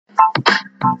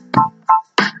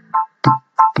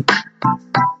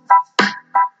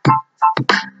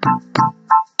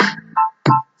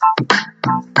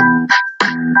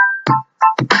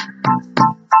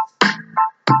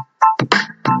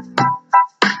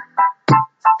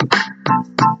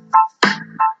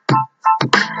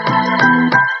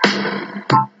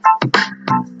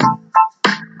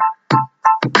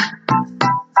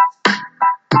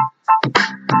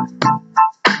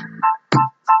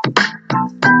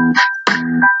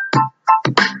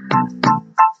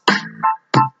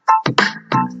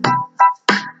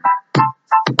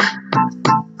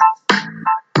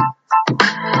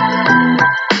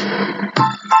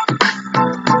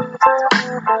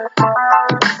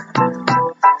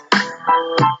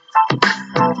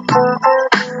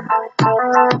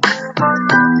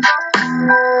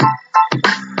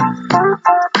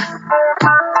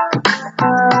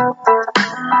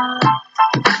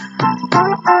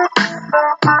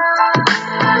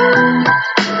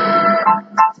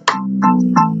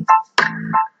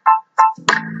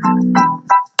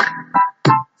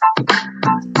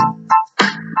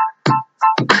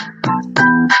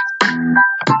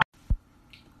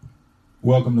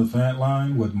Welcome to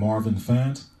Fantline with Marvin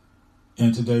Fant.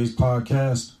 In today's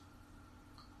podcast,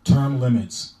 term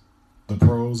limits, the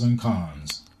pros and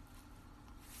cons.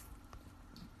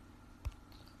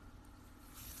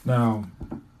 Now,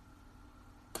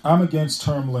 I'm against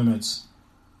term limits,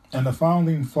 and the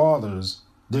founding fathers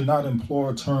did not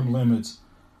employ term limits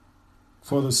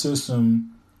for the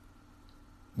system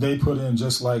they put in,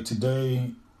 just like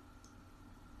today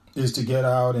is to get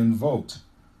out and vote.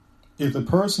 If the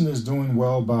person is doing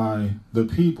well by the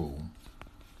people,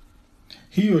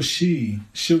 he or she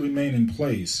should remain in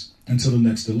place until the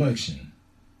next election.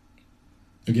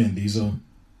 Again, these are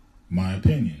my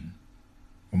opinion,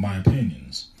 or my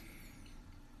opinions.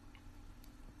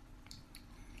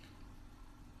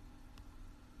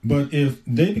 But if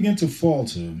they begin to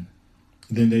falter,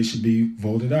 then they should be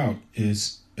voted out.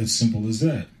 It's as simple as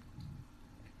that.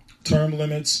 Term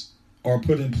limits are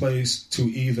put in place to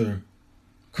either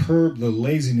curb the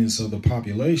laziness of the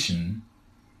population,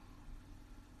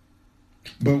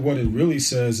 but what it really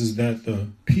says is that the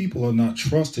people are not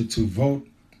trusted to vote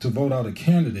out a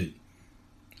candidate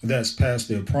that's past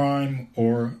their prime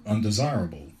or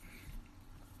undesirable.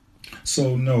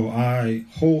 So no, I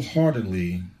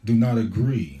wholeheartedly do not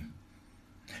agree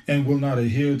and will not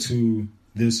adhere to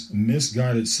this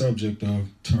misguided subject of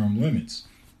term limits.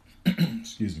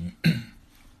 Excuse me.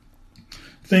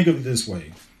 Think of it this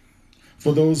way.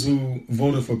 For those who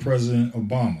voted for President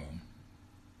Obama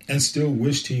and still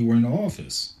wished he were in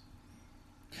office,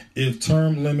 if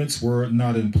term limits were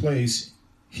not in place,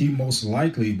 he most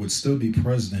likely would still be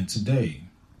president today.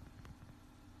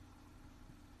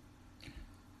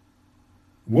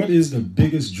 What is the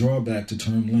biggest drawback to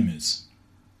term limits?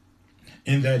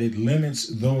 In that it limits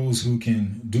those who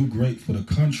can do great for the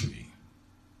country.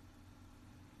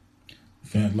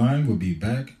 Fantline will be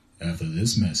back after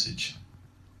this message.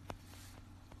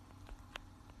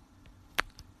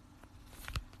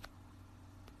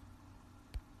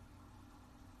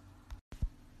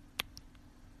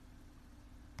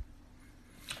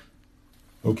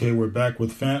 Okay, we're back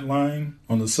with Fantline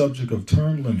on the subject of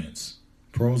term limits,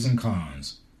 pros and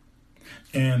cons.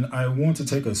 And I want to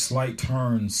take a slight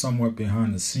turn somewhat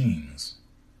behind the scenes.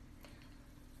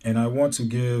 And I want to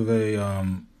give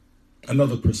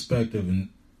another perspective and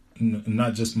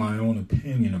not just my own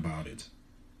opinion about it.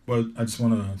 But I just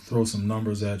want to throw some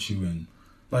numbers at you and,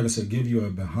 like I said, give you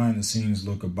a behind the scenes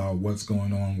look about what's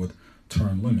going on with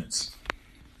term limits.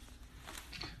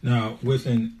 Now, with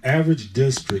an average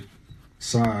district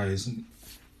size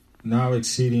now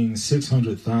exceeding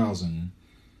 600,000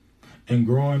 and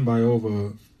growing by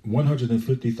over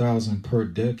 150,000 per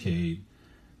decade,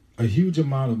 a huge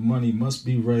amount of money must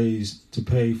be raised to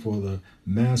pay for the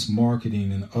mass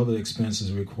marketing and other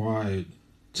expenses required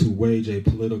to wage a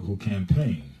political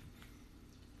campaign.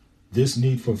 This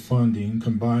need for funding,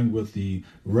 combined with the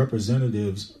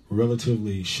representatives'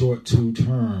 relatively short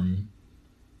two-term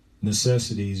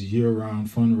necessities year-round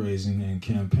fundraising and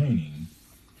campaigning.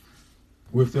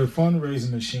 With their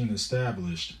fundraising machine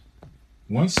established,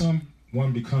 once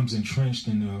someone becomes entrenched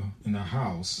in the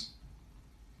house,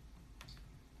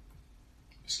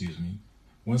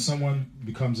 once someone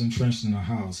becomes entrenched in the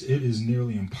house, it is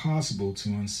nearly impossible to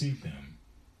unseat them,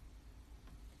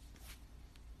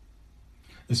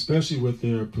 especially with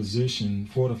their position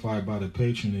fortified by the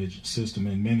patronage system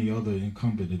and many other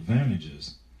incumbent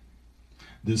advantages.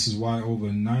 This is why over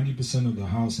 90% of the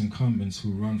House incumbents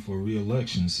who run for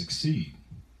re-election succeed.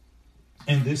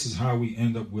 And this is how we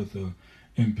end up with the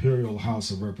Imperial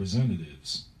House of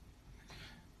Representatives.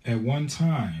 At one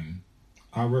time,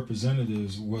 our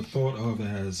representatives were thought of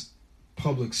as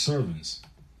public servants.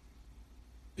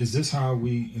 Is this how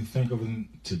we think of them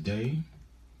today?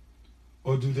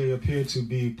 Or do they appear to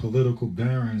be political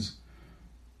barons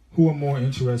who are more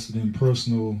interested in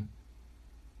personal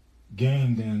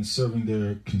gain than serving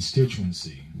their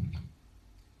constituency?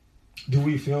 Do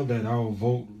we feel that our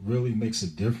vote really makes a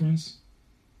difference?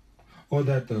 Or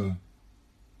that the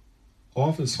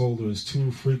office holder is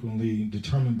too frequently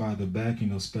determined by the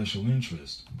backing of special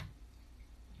interests?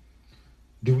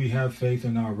 Do we have faith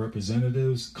in our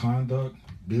representatives' conduct,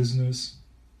 business?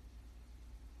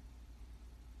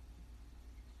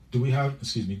 Do we have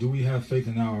faith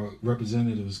in our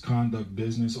representatives' conduct,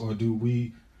 business, or do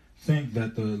we think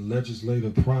that the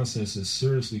legislative process is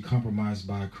seriously compromised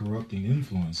by corrupting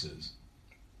influences?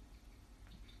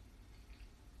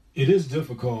 It is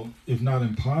difficult, if not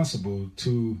impossible,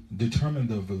 to determine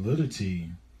the validity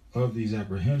of these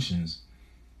apprehensions,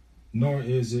 nor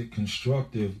is it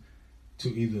constructive to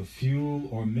either fuel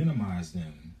or minimize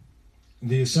them.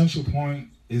 The essential point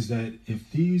is that if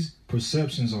these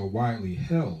perceptions are widely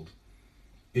held,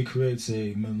 it creates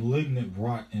a malignant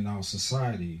rot in our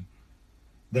society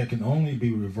that can only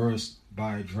be reversed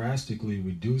by drastically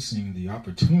reducing the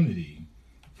opportunity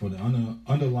for the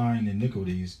underlying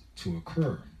iniquities to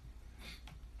occur.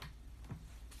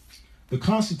 The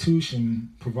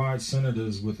Constitution provides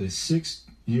senators with a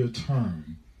 6-year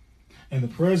term and the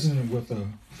president with a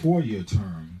 4-year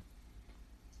term.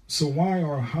 So why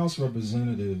are House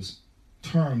Representatives'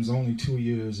 terms only 2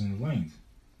 years in length?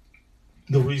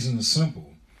 The reason is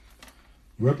simple.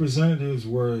 Representatives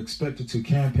were expected to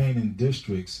campaign in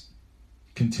districts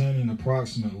containing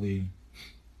approximately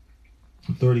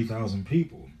 30,000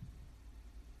 people,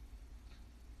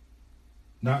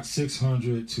 not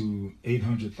 600 to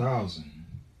 800,000.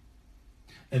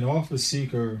 An office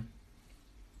seeker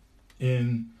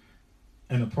in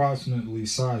an approximately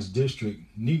sized district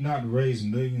need not raise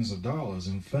millions of dollars.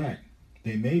 In fact,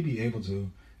 they may be able to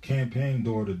campaign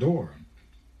door to door.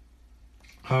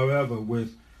 However,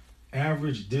 with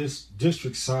average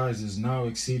district sizes now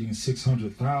exceeding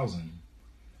 600,000,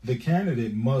 the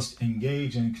candidate must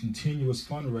engage in continuous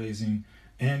fundraising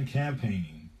and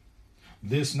campaigning.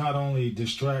 This not only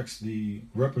distracts the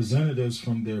representatives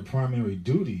from their primary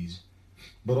duties,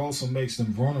 but also makes them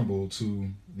vulnerable to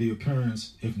the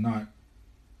appearance, if not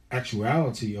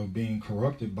actuality, of being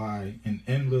corrupted by an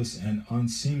endless and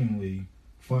unseemly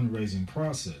fundraising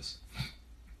process.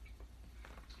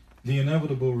 The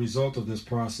inevitable result of this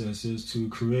process is to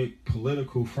create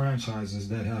political franchises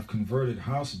that have converted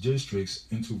House districts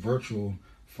into virtual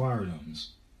firedoms.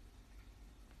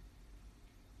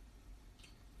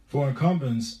 For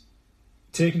incumbents,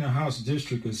 taking a House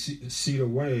district a seat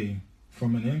away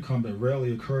from an incumbent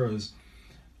rarely occurs,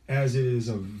 as it is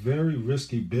a very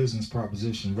risky business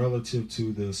proposition relative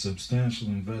to the substantial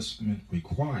investment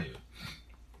required.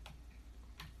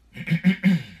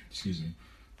 Excuse me.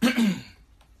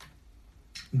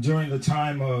 During the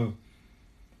time of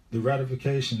the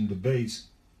ratification debates,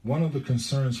 one of the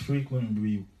concerns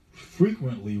frequently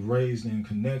raised in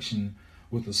connection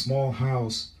with the small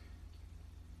House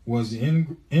was the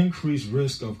increased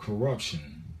risk of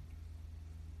corruption.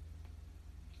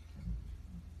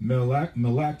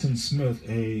 Melacton Smith,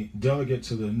 a delegate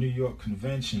to the New York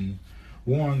Convention,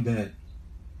 warned that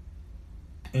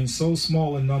in so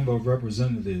small a number of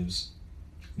representatives,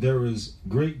 there is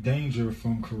great danger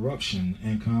from corruption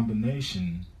and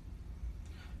combination.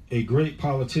 A great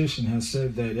politician has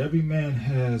said that every man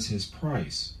has his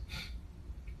price.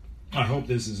 I hope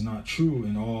this is not true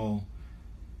in all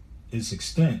its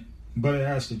extent, but I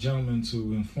asked the gentleman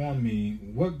to inform me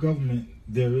what government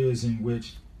there is in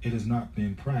which it has not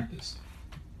been practiced.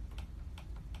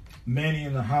 Many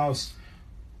in the House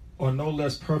are no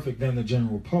less perfect than the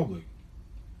general public,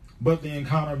 but they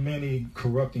encounter many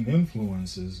corrupting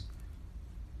influences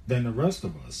than the rest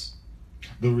of us.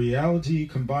 The reality,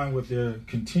 combined with their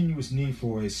continuous need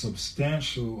for a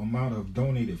substantial amount of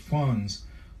donated funds,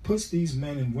 puts these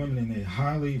men and women in a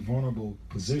highly vulnerable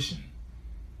position.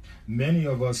 Many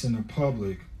of us in the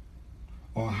public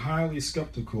are highly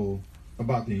skeptical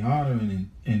about the honor and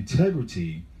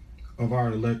integrity of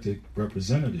our elected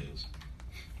representatives.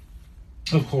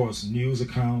 Of course, news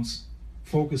accounts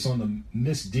focus on the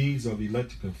misdeeds of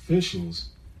elected officials,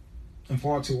 and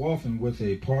far too often with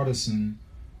a partisan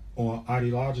or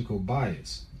ideological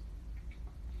bias.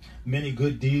 Many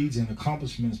good deeds and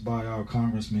accomplishments by our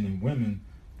congressmen and women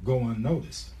go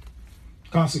unnoticed.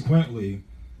 Consequently,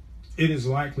 it is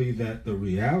likely that the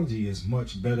reality is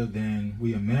much better than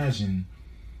we imagine,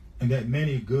 and that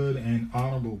many good and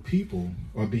honorable people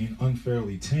are being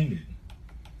unfairly tainted.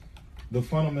 the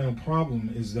fundamental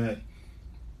problem is that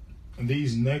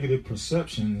these negative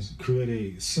perceptions create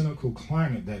a cynical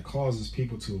climate that causes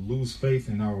people to lose faith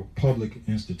in our public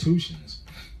institutions.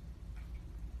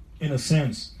 In a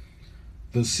sense,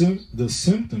 the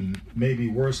symptom may be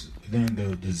worse than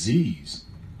the disease,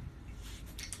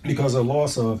 because a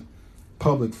loss of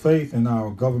public faith in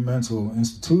our governmental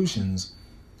institutions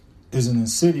is an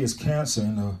insidious cancer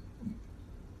in the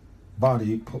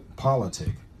body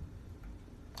politic.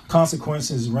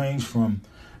 Consequences range from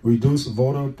reduced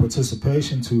voter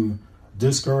participation to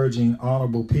discouraging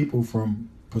honorable people from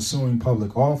pursuing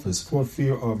public office for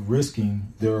fear of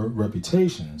risking their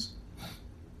reputations.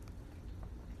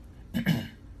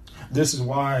 This is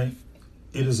why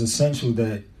it is essential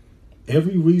that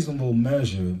every reasonable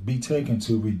measure be taken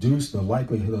to reduce the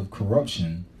likelihood of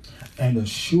corruption and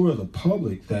assure the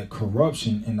public that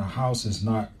corruption in the House is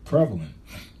not prevalent.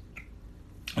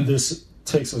 And this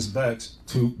takes us back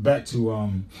to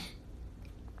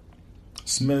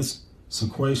Smith's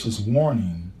sequacious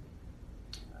warning.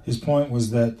 His point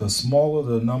was that the smaller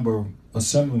the number of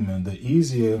assemblymen, the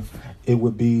easier it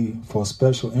would be for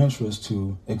special interests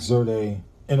to exert a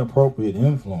inappropriate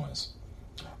influence.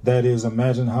 That is,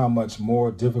 imagine how much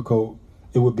more difficult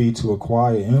it would be to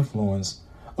acquire influence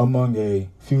among a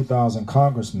few thousand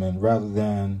congressmen rather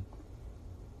than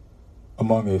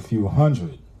among a few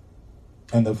hundred.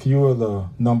 And the fewer the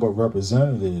number of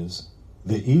representatives,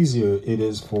 the easier it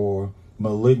is for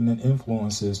malignant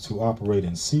influences to operate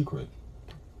in secret.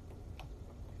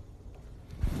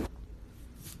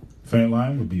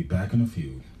 Fantline will be back in a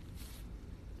few.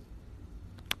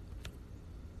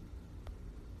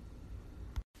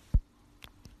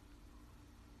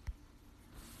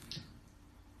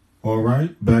 All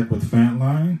right, back with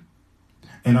Fantline,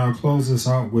 and I'll close this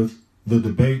out with the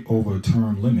debate over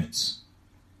term limits.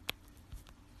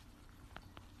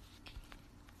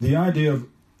 The idea of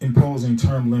imposing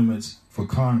term limits for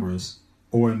Congress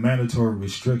or a mandatory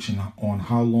restriction on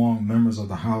how long members of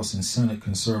the House and Senate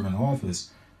can serve in office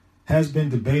has been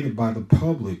debated by the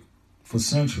public for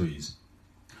centuries.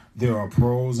 There are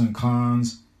pros and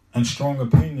cons and strong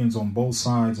opinions on both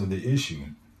sides of the issue.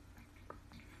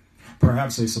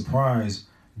 Perhaps a surprise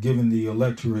given the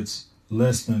electorate's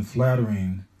less than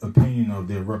flattering opinion of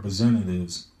their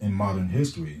representatives in modern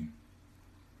history.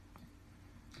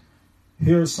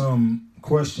 Here are some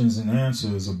questions and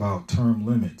answers about term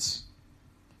limits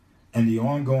and the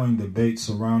ongoing debate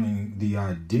surrounding the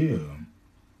idea,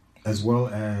 as well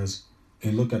as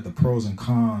a look at the pros and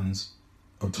cons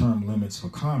of term limits for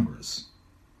Congress.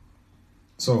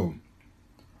 So,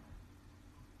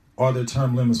 are there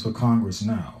term limits for Congress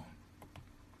now?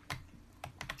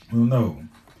 Well, no.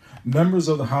 Members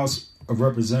of the House of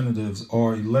Representatives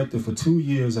are elected for 2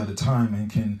 years at a time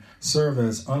and can serve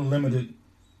an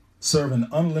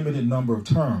unlimited number of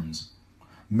terms.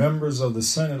 Members of the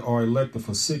Senate are elected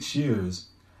for 6 years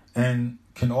and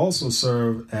can also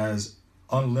serve as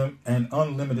an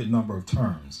unlimited number of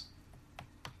terms.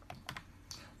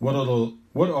 What's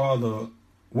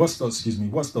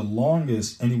the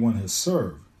longest anyone has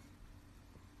served?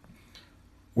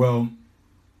 Well,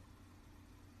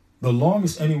 the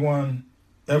longest anyone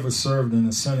ever served in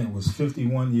the Senate was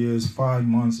 51 years, 5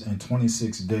 months, and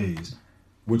 26 days,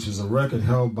 which is a record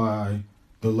held by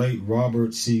the late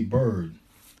Robert C. Byrd.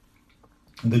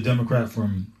 The Democrat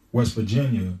from West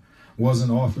Virginia was in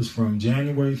office from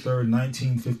January 3rd,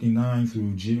 1959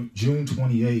 through June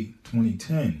 28,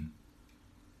 2010.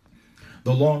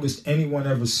 The longest anyone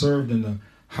ever served in the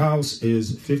House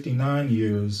is 59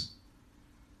 years,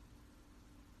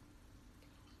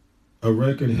 a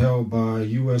record held by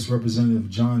U.S. Representative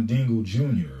John Dingell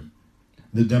Jr.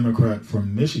 The Democrat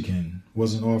from Michigan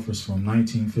was in office from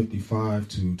 1955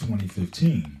 to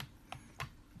 2015.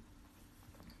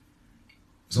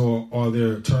 So are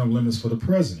there term limits for the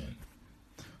president?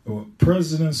 Well,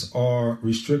 presidents are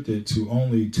restricted to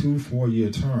only 2 4-year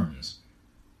terms.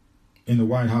 In the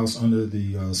White House, under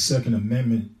the Second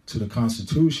Amendment to the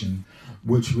Constitution,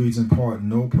 which reads in part,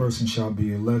 no person shall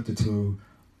be elected to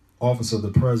office of the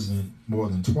president more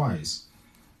than twice.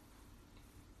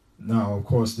 Now, of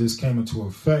course, this came into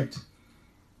effect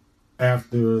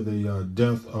after the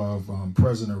death of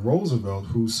President Roosevelt,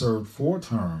 who served 4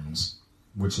 terms,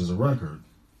 which is a record.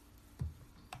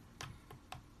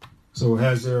 So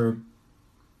has there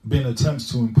been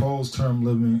attempts to impose term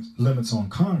limits on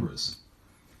Congress?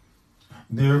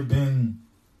 There have been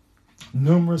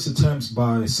numerous attempts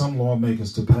by some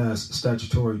lawmakers to pass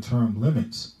statutory term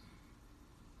limits,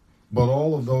 but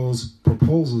all of those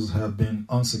proposals have been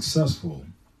unsuccessful.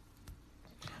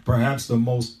 Perhaps the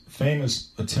most famous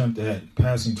attempt at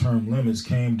passing term limits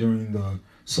came during the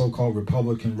so-called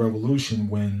Republican Revolution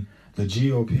when the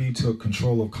GOP took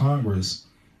control of Congress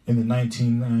in the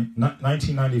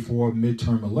 1994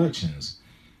 midterm elections.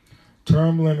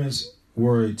 Term limits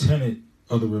were a tenet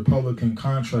of the Republican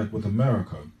contract with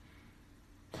America.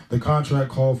 The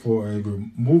contract called for a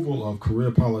removal of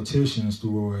career politicians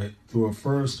through a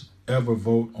first ever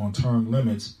vote on term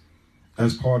limits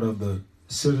as part of the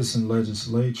Citizen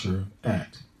Legislature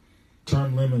Act.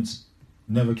 Term limits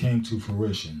never came to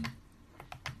fruition.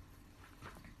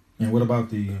 And what about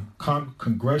the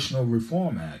Congressional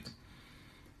Reform Act?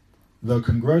 The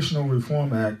Congressional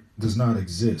Reform Act does not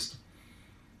exist.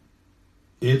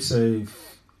 It's a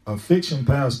fiction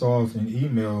passed off in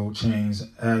email chains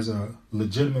as a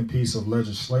legitimate piece of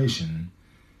legislation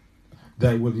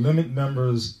that would limit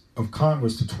members of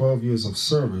Congress to 12 years of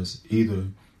service, either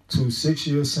to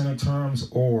 6-year Senate terms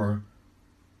or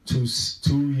to 6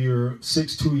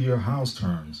 two-year House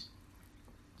terms.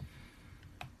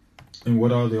 And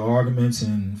what are the arguments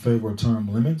in favor of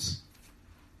term limits?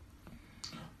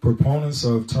 Proponents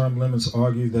of term limits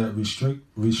argue that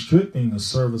restricting the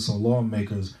service of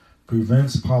lawmakers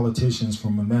prevents politicians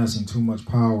from amassing too much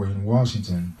power in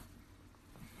Washington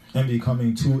and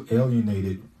becoming too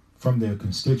alienated from their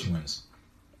constituents.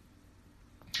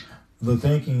 The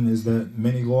thinking is that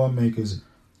many lawmakers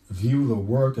view the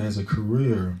work as a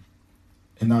career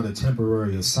and not a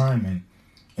temporary assignment,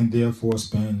 and therefore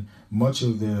spend much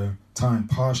of their time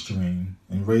posturing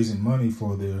and raising money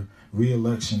for their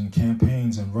re-election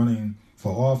campaigns and running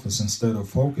for office instead of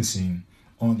focusing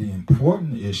on the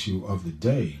important issue of the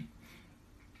day.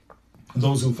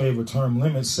 Those who favor term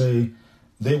limits say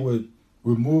they would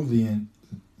remove the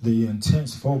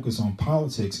intense focus on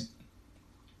politics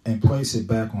and place it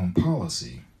back on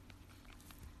policy.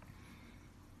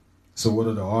 So what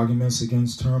are the arguments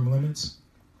against term limits?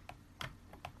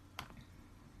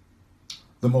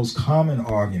 The most common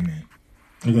argument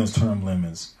against term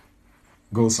limits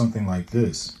goes something like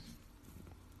this.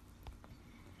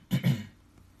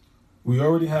 We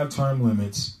already have term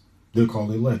limits. They're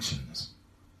called elections.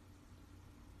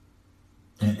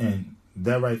 And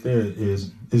that right there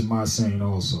is my saying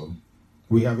also.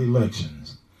 We have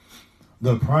elections.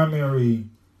 The primary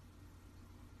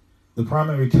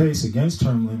case against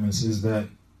term limits is that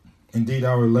indeed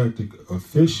our elected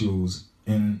officials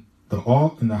in the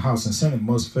House and Senate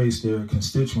must face their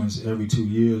constituents every 2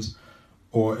 years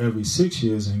or every 6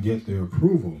 years and get their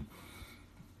approval.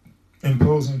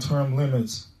 Imposing term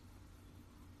limits,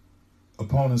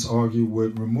 opponents argue,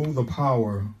 would remove the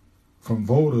power from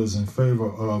voters in favor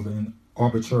of an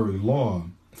arbitrary law.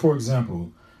 For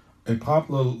example, a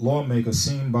popular lawmaker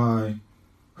seen by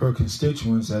her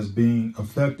constituents as being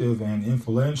effective and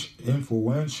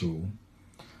influential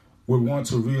would want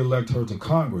to re-elect her to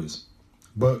Congress,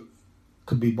 but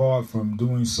could be barred from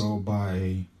doing so by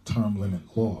a term limit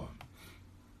law.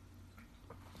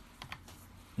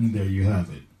 And there you have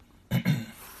it.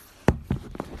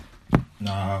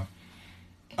 Now,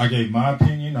 I gave my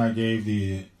opinion. I gave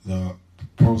the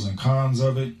pros and cons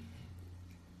of it,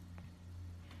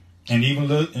 and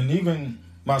even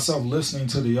myself listening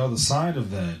to the other side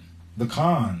of that, the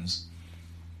cons,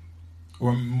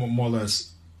 or more or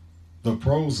less the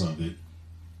pros of it.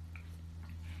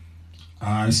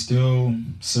 I still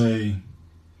say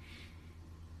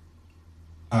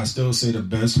the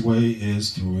best way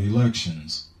is through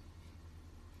elections.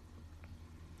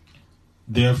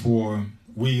 Therefore,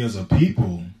 we as a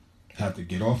people have to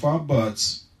get off our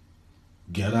butts,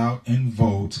 get out and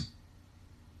vote,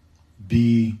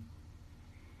 be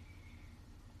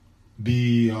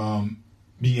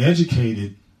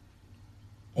educated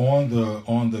on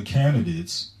the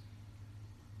candidates,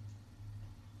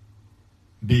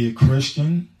 be a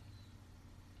Christian.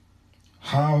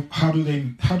 How do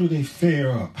they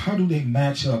fare up? How do they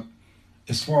match up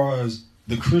as far as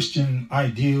the Christian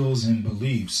ideals and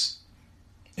beliefs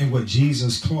and what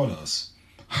Jesus taught us?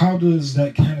 How does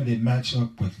that candidate match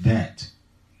up with that?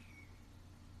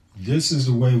 This is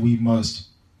the way we must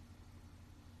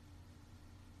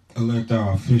elect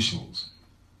our officials.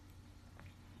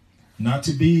 Not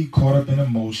to be caught up in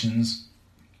emotions,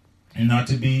 and not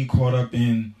to be caught up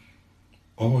in,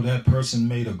 oh, that person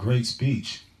made a great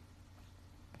speech.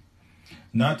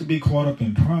 Not to be caught up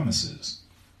in promises,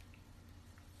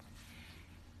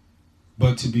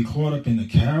 but to be caught up in the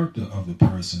character of the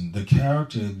person, the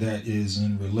character that is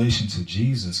in relation to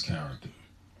Jesus' character.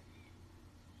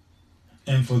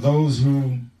 And for those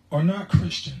who are not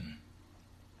Christian,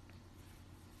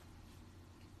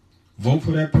 vote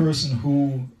for that person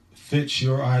who fits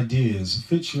your ideas,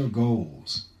 fits your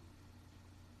goals.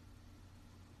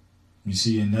 You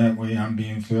see, in that way, I'm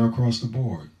being fair across the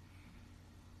board.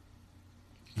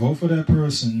 Vote for that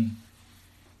person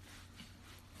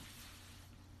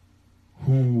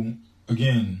who,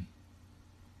 again,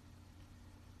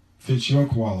 fits your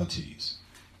qualities.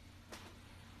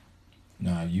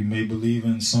 Now, you may believe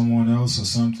in someone else or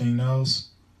something else.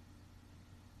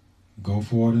 Go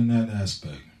for it in that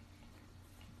aspect.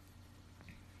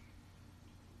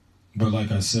 But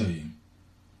like I say,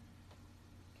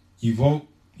 you vote,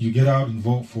 you get out and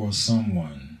vote for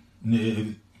someone.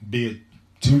 Be it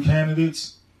two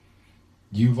candidates,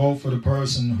 you vote for the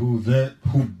person who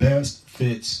best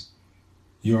fits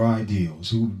your ideals,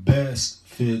 who best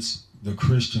fits the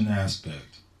Christian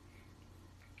aspect.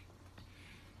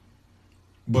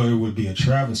 But it would be a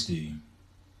travesty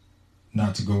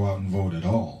not to go out and vote at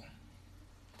all.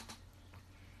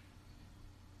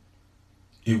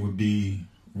 It would be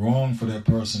wrong for that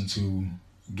person to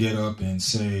get up and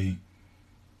say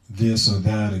this or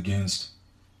that against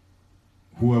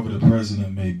whoever the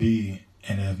president may be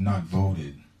and have not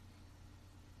voted.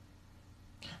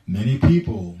 Many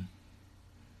people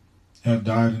have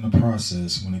died in the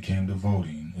process when it came to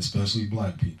voting, especially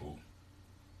black people.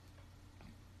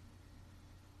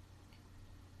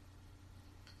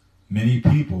 Many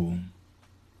people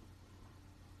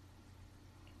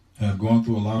have gone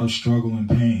through a lot of struggle and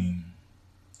pain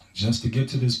just to get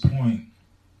to this point,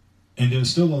 and there's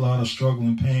still a lot of struggle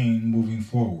and pain moving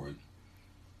forward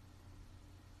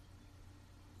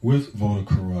with voter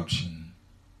corruption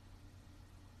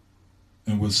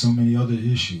and with so many other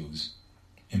issues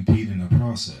impeding the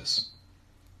process.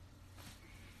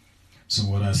 So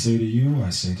what I say to you,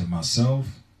 I say to myself,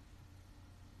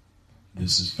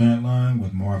 this is Fantline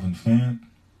with Marvin Fant.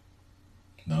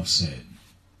 Enough said.